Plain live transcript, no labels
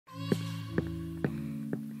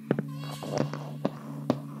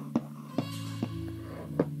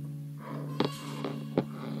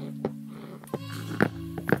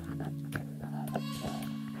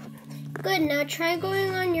now try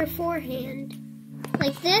going on your forehand.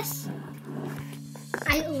 Like this.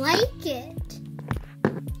 I like it.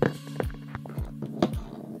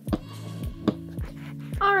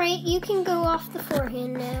 Alright, you can go off the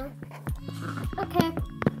forehand now. Okay.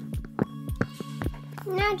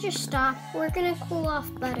 Now just stop. We're gonna cool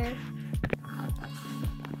off butter.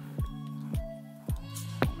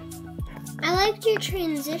 I liked your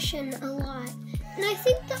transition a lot. And I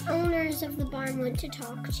think the owners of the barn want to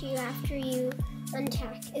talk to you after you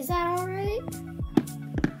untack. Is that alright?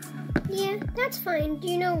 Yeah, that's fine. Do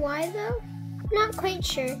you know why though? Not quite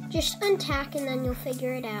sure. Just untack and then you'll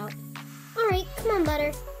figure it out. Alright, come on,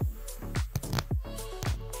 Butter.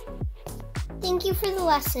 Thank you for the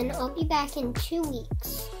lesson. I'll be back in 2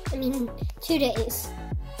 weeks. 2 days.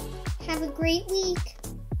 Have a great week.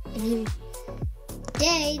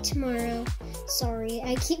 Day tomorrow. Sorry,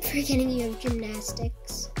 I keep forgetting you have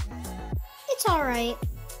gymnastics. It's alright.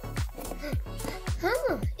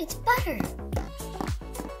 Huh, it's Butter.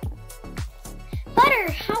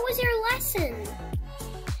 Butter, how was your lesson?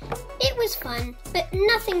 It was fun, but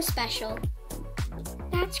nothing special.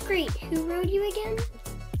 That's great. Who rode you again?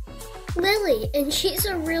 Lily, and she's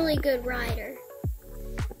a really good rider.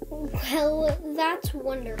 Well, that's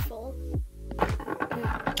wonderful.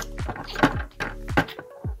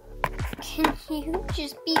 Can you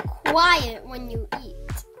just be quiet when you eat?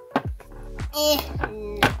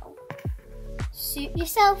 No. Suit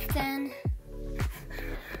yourself then.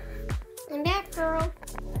 I'm back, girl.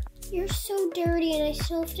 You're so dirty and I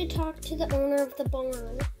still have to talk to the owner of the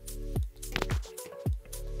barn.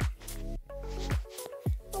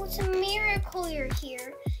 Oh, it's a miracle you're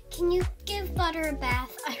here. Can you give Butter a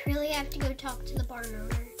bath? I really have to go talk to the barn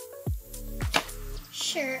owner.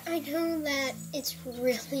 Sure, I know that it's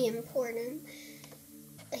really important.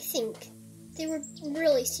 I think they were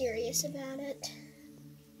really serious about it.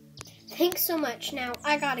 Thanks so much. Now,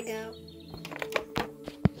 I gotta go.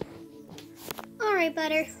 Alright,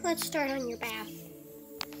 Butter, let's start on your bath.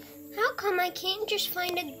 How come I can't just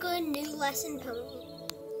find a good new lesson pony?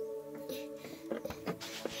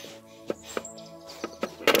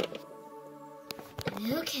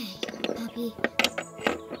 Okay, puppy.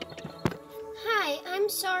 Hi, I'm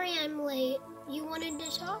sorry I'm late. You wanted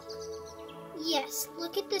to talk? Yes,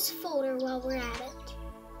 look at this folder while we're at it.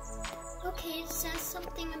 Okay, it says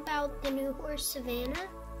something about the new horse, Savannah?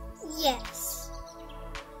 Yes.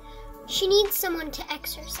 She needs someone to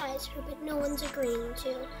exercise her, but no one's agreeing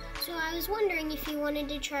to. So I was wondering if you wanted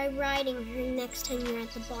to try riding her next time you're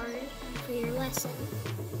at the barn for your lesson.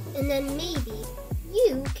 And then maybe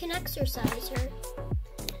you can exercise her.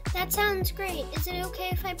 That sounds great. Is it okay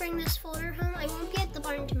if I bring this folder home? I won't be at the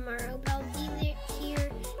barn tomorrow, but I'll be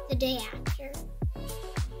here the day after.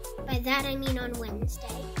 By that I mean on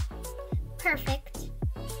Wednesday. Perfect.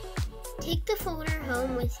 Take the folder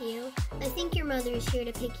home with you. I think your mother's here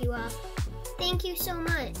to pick you up. Thank you so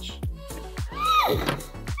much.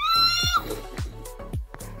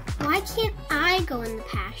 Why can't I go in the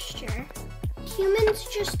pasture? Humans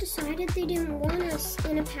just decided they didn't want us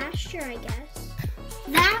in a pasture, I guess.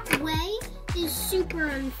 That way is super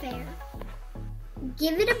unfair.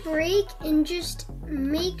 Give it a break and just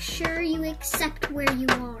make sure you accept where you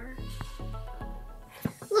are.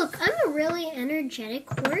 Look, I'm a really energetic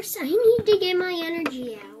horse. I need to get my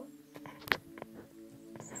energy out.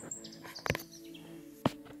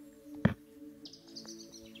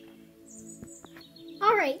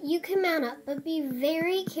 Alright, you can mount up, but be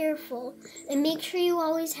very careful and make sure you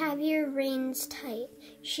always have your reins tight.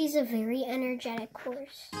 She's a very energetic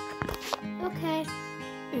horse. Okay.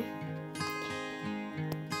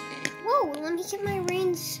 Whoa, let me get my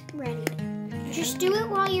reins ready. Just do it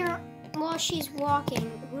while she's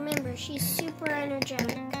walking. Remember, she's super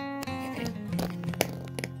energetic.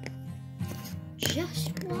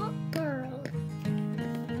 Just walk, girl.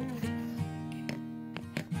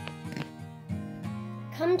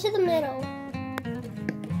 Come to the middle.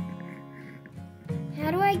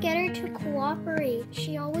 How do I get her to cooperate?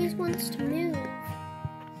 She always wants to move.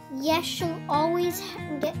 Yes, she'll always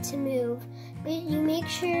get to move, but you make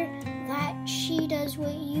sure that she does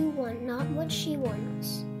what you want, not what she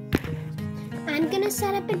wants. I'm gonna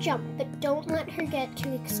set up a jump, but don't let her get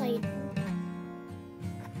too excited.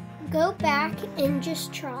 Go back and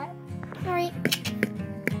just try. Alright.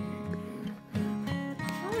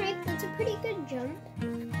 Alright, that's a pretty good jump.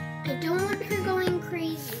 I don't want her going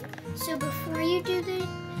crazy, so before you do the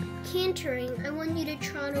cantering, I want you to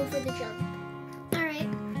trot over the jump. Alright.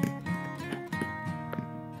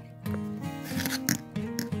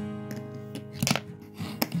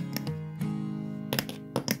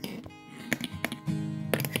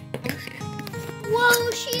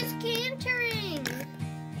 Whoa, she's cantering!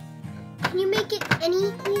 Can you make it any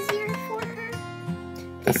easier for her?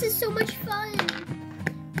 This is so much fun.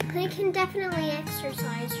 I can definitely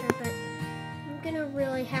exercise her, but I'm gonna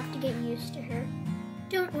really have to get used to her.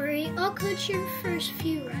 Don't worry, I'll coach your first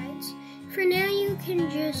few rides. For now, you can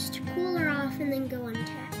just cool her off and then go on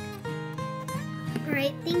tack.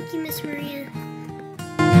 Alright, thank you, Miss Maria.